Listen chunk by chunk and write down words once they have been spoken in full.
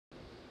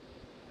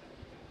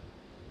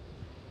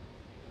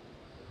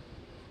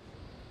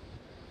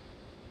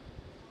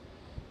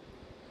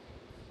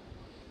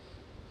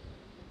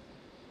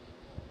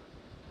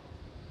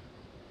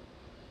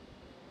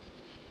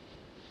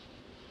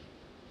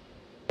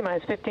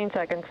Minus 15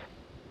 seconds.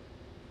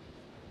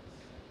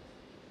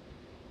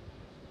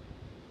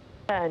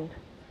 10,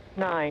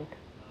 9,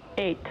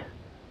 8,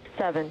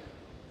 7,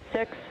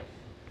 6,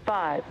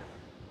 5,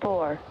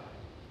 4,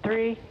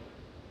 3,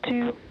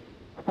 2,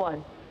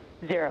 1,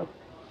 0.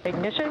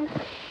 Ignition,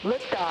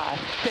 liftoff.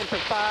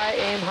 Simplify,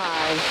 aim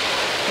high.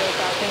 Go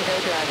Falcon, go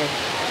Dragon.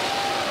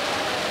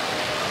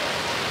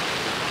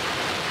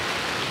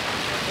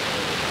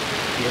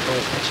 Vehicle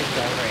is pitching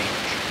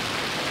downrange.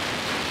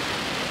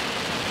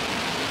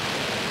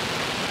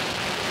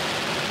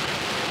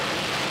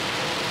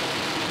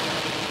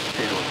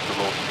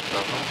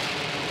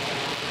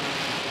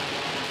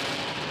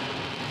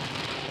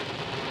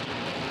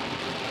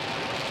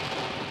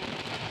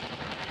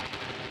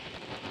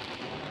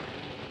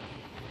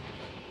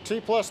 T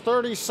plus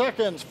 30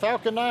 seconds.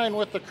 Falcon 9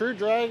 with the Crew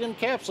Dragon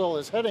capsule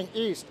is heading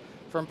east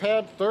from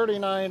pad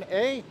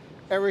 39A.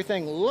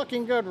 Everything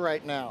looking good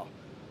right now.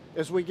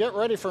 As we get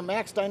ready for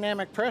max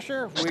dynamic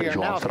pressure, we are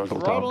now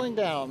throttling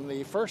down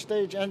the first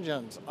stage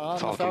engines on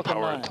the Falcon 9.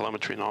 Power and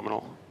telemetry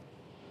nominal.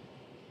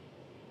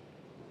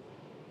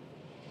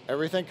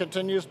 Everything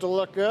continues to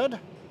look good.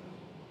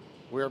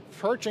 We're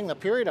approaching the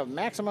period of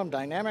maximum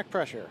dynamic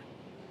pressure.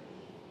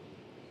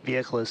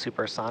 Vehicle is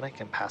supersonic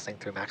and passing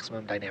through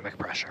maximum dynamic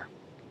pressure.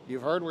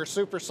 You've heard we're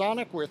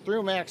supersonic, we're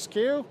through max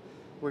Q.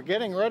 We're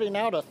getting ready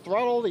now to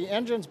throttle the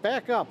engines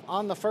back up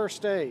on the first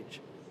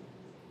stage.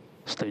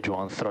 Stage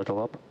 1,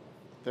 throttle up.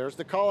 There's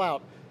the call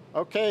out.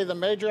 Okay, the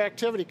major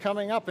activity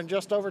coming up in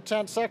just over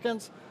 10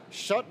 seconds.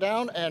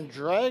 Shutdown and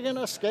Dragon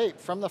escape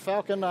from the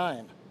Falcon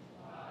 9.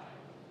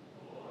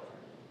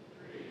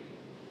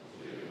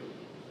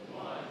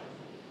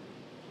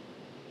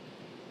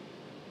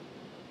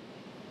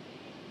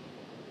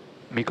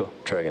 Miko.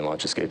 Dragon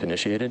launch escape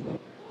initiated.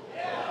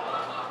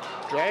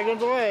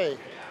 Dragon's away.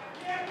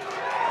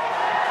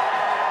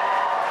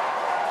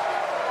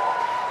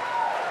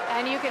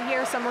 And you can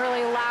hear some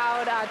really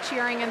loud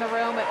cheering in the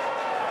room.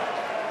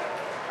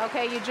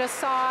 Okay, you just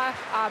saw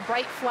a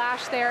bright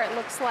flash there. It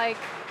looks like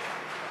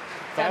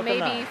that may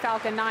be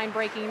Falcon 9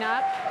 breaking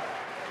up.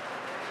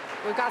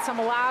 We've got some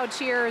loud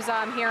cheers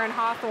here in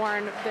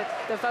Hawthorne.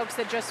 The folks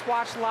that just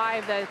watched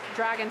live the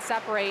Dragon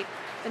separate.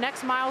 The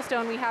next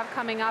milestone we have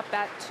coming up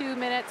at 2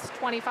 minutes,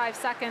 25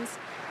 seconds,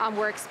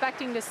 we're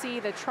expecting to see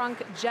the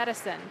trunk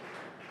jettison.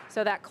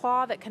 So that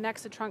claw that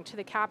connects the trunk to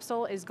the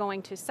capsule is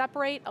going to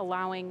separate,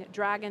 allowing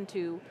Dragon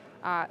to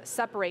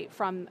separate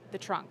from the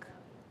trunk.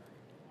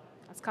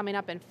 That's coming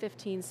up in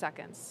 15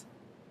 seconds.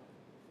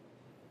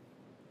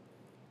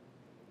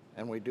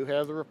 And we do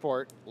have the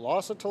report,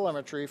 loss of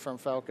telemetry from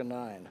Falcon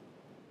 9,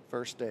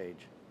 first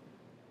stage.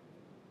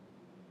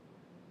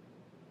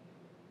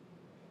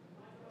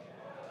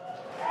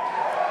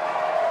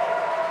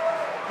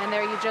 And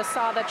there you just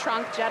saw the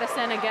trunk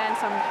jettison. Again,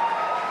 some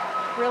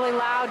really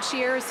loud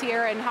cheers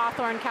here in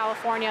Hawthorne,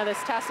 California. This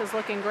test is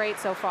looking great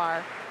so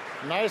far.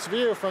 Nice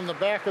view from the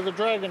back of the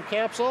Dragon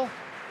capsule.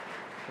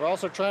 We're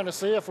also trying to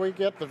see if we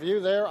get the view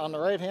there on the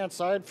right-hand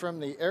side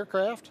from the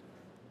aircraft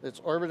that's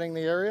orbiting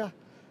the area.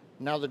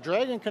 Now the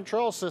Dragon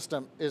control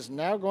system is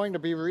now going to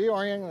be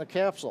reorienting the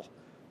capsule.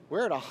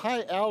 We're at a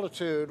high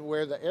altitude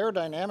where the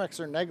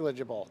aerodynamics are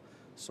negligible.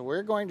 So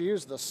we're going to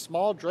use the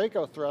small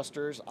Draco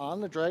thrusters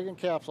on the Dragon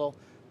capsule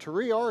to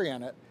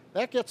reorient it.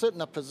 That gets it in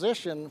a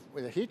position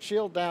with a heat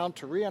shield down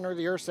to re-enter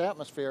the Earth's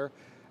atmosphere,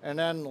 and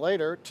then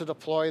later to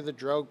deploy the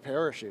drogue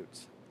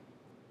parachutes.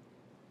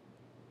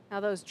 Now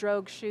those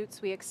drogue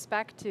chutes, we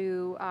expect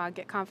to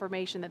get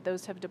confirmation that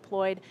those have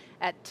deployed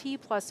at T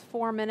plus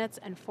 4 minutes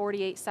and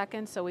 48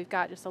 seconds. So we've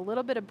got just a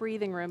little bit of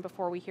breathing room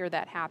before we hear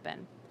that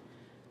happen.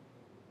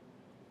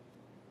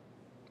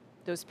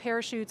 Those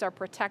parachutes are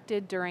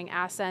protected during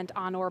ascent,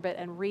 on orbit,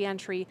 and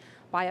re-entry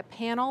by a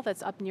panel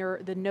that's up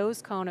near the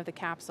nose cone of the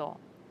capsule.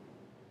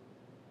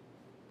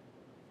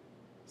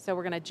 So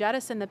we're going to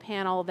jettison the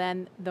panel,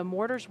 then the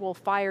mortars will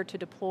fire to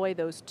deploy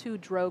those 2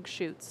 drogue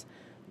chutes.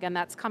 Again,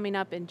 that's coming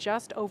up in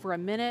just over a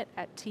minute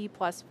at T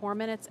plus 4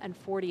 minutes and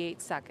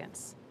 48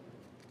 seconds.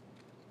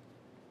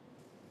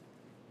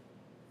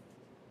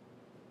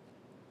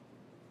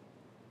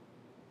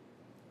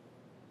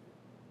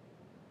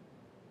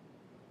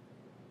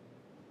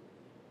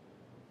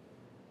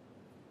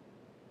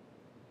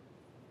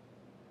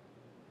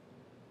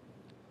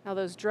 Now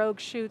those drogue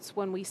chutes,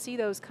 when we see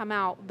those come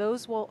out,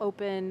 those will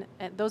open,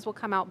 those will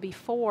come out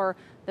before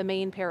the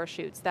main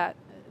parachutes.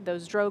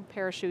 Those drogue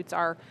parachutes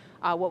are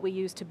what we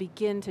use to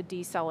begin to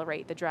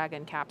decelerate the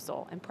Dragon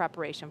capsule in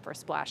preparation for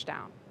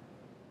splashdown.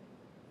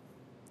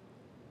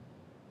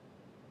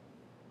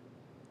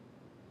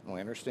 We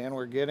understand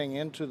we're getting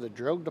into the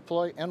drogue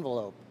deploy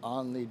envelope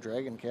on the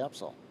Dragon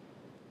capsule.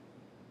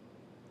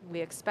 We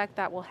expect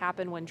that will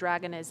happen when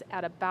Dragon is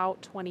at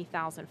about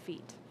 20,000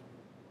 feet.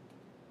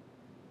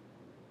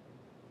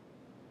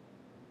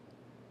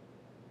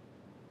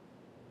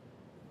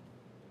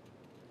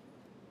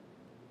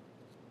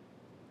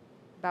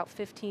 About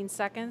 15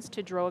 seconds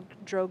to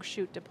drogue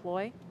chute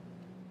deploy.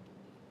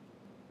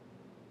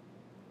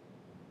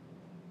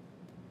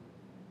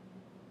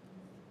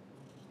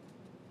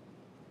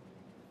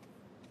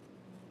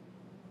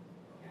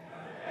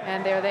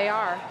 And there they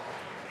are.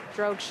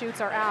 Drogue chutes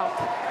are out.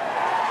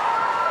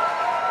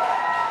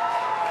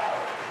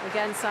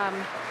 Again, some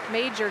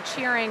major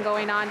cheering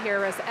going on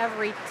here as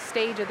every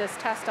stage of this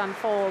test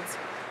unfolds.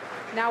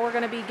 Now we're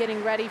going to be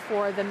getting ready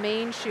for the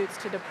main chutes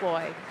to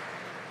deploy.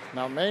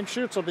 Now, main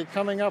chutes will be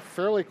coming up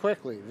fairly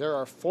quickly. There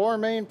are 4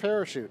 main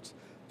parachutes.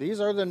 These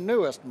are the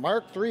newest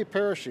Mark III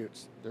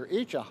parachutes. They're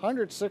each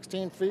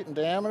 116 feet in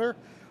diameter.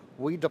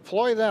 We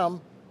deploy them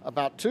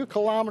about 2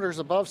 kilometers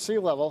above sea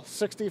level,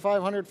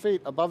 6,500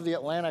 feet above the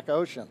Atlantic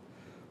Ocean.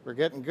 We're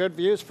getting good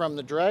views from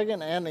the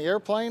Dragon and the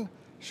airplane,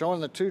 showing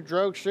the 2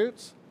 drogue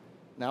chutes.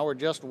 Now we're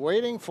just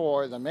waiting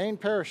for the main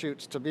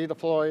parachutes to be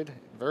deployed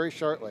very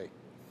shortly.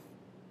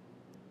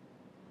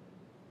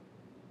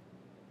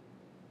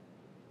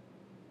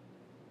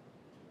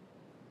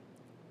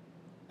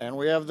 And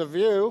we have the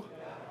view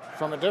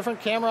from a different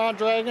camera on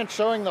Dragon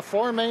showing the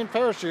 4 main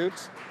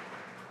parachutes.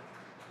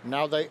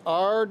 Now they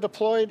are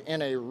deployed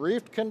in a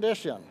reefed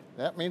condition.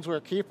 That means we're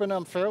keeping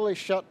them fairly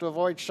shut to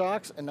avoid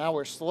shocks, and now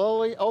we're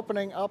slowly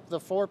opening up the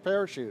 4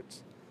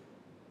 parachutes.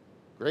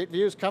 Great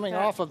views coming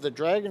off of the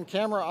Dragon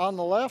camera on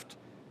the left,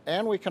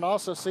 and we can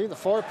also see the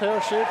 4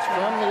 parachutes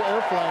from the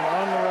airplane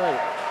on the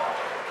right.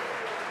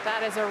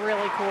 That is a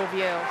really cool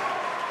view.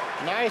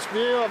 Nice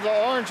view of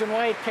the orange and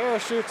white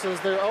parachutes as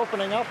they're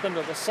opening up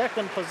into the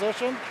 2nd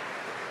position.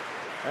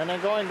 And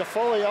then going to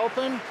fully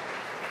open.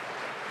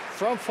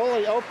 From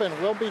fully open,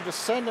 we'll be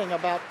descending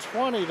about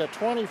 20 to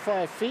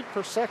 25 feet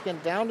per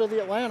second down to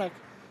the Atlantic.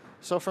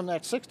 So from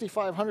that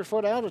 6,500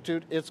 foot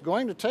altitude, it's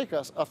going to take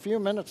us a few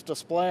minutes to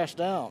splash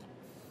down.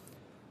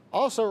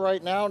 Also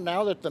right now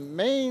that the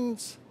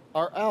mains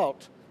are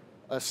out,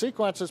 a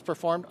sequence is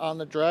performed on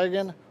the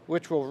Dragon,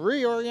 which will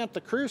reorient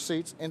the crew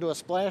seats into a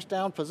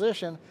splashdown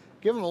position,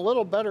 give them a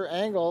little better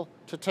angle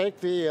to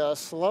take the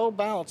slow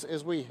bounce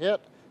as we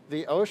hit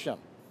the ocean.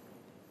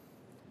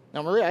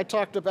 Now, Maria, I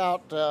talked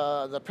about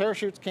the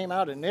parachutes came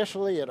out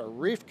initially at a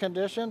reefed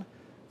condition.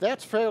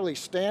 That's fairly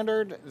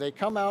standard. They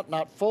come out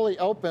not fully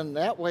open.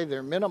 That way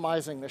they're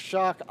minimizing the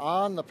shock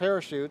on the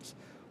parachutes.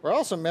 We're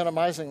also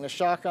minimizing the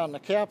shock on the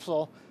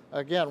capsule.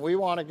 Again, we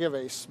want to give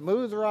a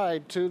smooth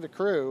ride to the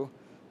crew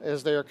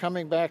as they are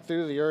coming back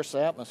through the Earth's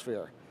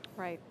atmosphere.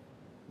 Right.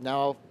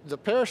 Now, the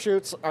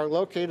parachutes are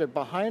located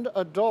behind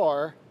a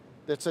door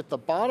that's at the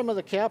bottom of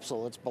the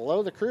capsule. It's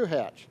below the crew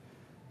hatch.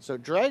 So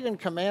Dragon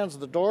commands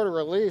the door to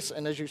release,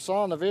 and as you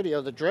saw in the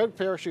video, the drogue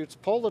parachutes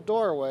pull the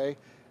door away,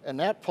 and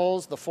that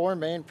pulls the 4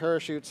 main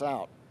parachutes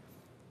out.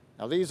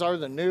 Now, these are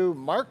the new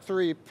Mark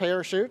III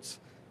parachutes.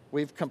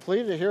 We've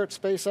completed here at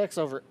SpaceX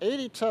over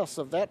 80 tests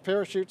of that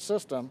parachute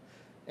system,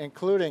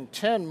 including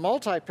 10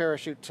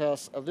 multi-parachute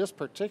tests of this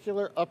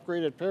particular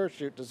upgraded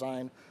parachute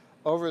design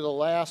over the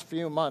last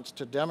few months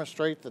to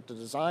demonstrate that the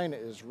design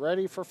is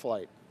ready for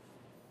flight.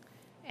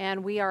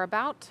 And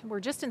we're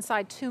just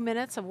inside 2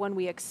 minutes of when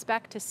we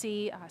expect to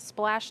see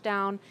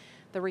splashdown.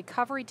 The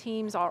recovery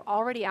teams are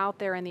already out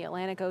there in the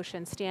Atlantic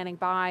Ocean standing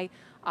by,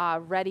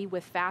 ready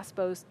with fast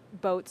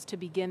boats to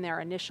begin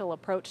their initial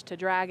approach to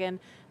Dragon.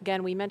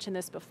 Again, we mentioned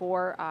this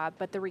before,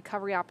 but the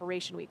recovery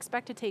operation we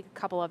expect to take a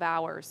couple of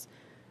hours.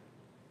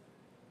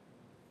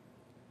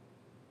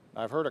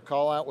 I've heard a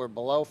call out, we're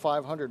below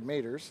 500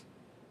 meters.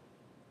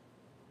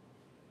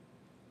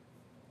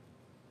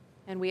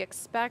 And we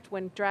expect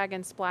when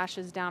Dragon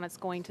splashes down, it's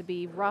going to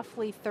be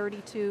roughly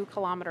 32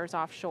 kilometers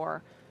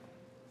offshore.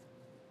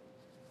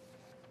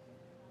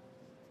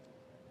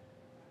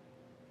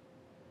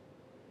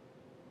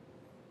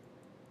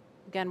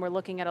 Again, we're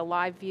looking at a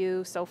live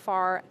view. So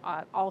far,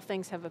 all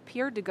things have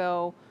appeared to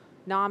go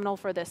nominal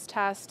for this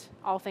test.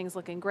 All things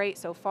looking great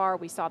so far.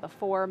 We saw the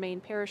 4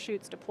 main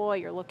parachutes deploy.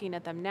 You're looking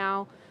at them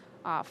now,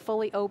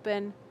 fully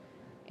open.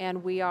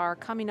 And we are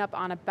coming up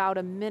on about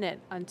a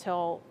minute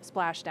until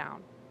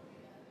splashdown.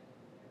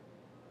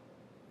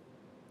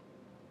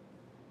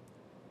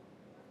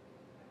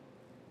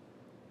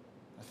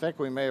 I think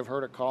we may have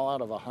heard a call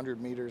out of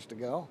 100 meters to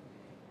go.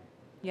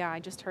 Yeah, I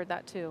just heard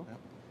that too. Yep.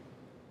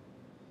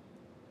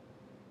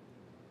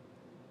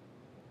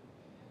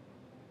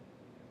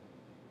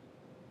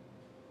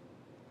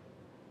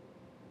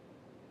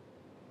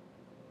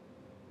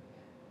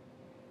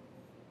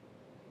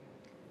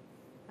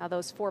 Now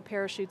those 4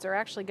 parachutes are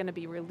actually going to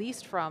be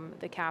released from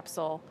the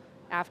capsule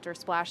after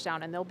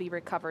splashdown, and they'll be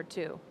recovered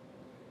too.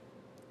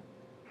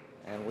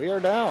 And we are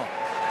down.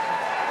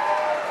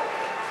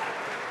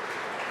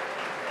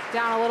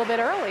 Down a little bit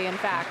early, in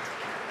fact.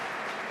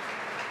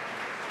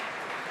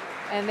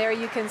 And there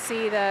you can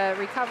see the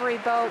recovery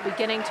boat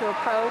beginning to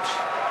approach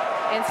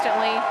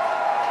instantly.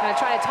 I'm going to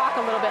try to talk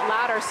a little bit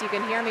louder so you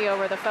can hear me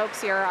over the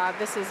folks here.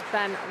 This has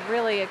been a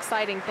really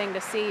exciting thing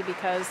to see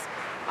because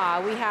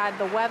we had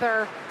the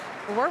weather.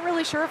 We weren't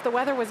really sure if the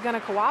weather was going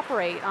to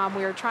cooperate.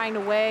 We were trying to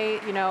weigh,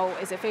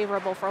 is it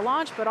favorable for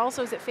launch, but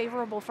also is it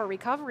favorable for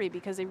recovery,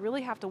 because they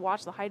really have to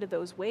watch the height of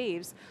those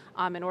waves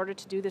in order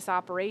to do this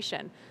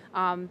operation.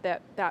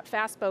 That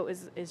fast boat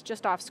is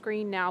just off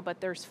screen now, but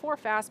there's 4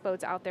 fast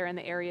boats out there in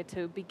the area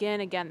to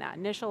begin, again, that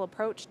initial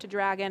approach to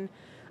Dragon.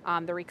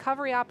 The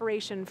recovery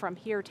operation from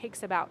here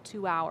takes about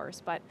 2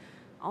 hours, but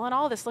All in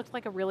all, this looked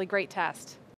like a really great test.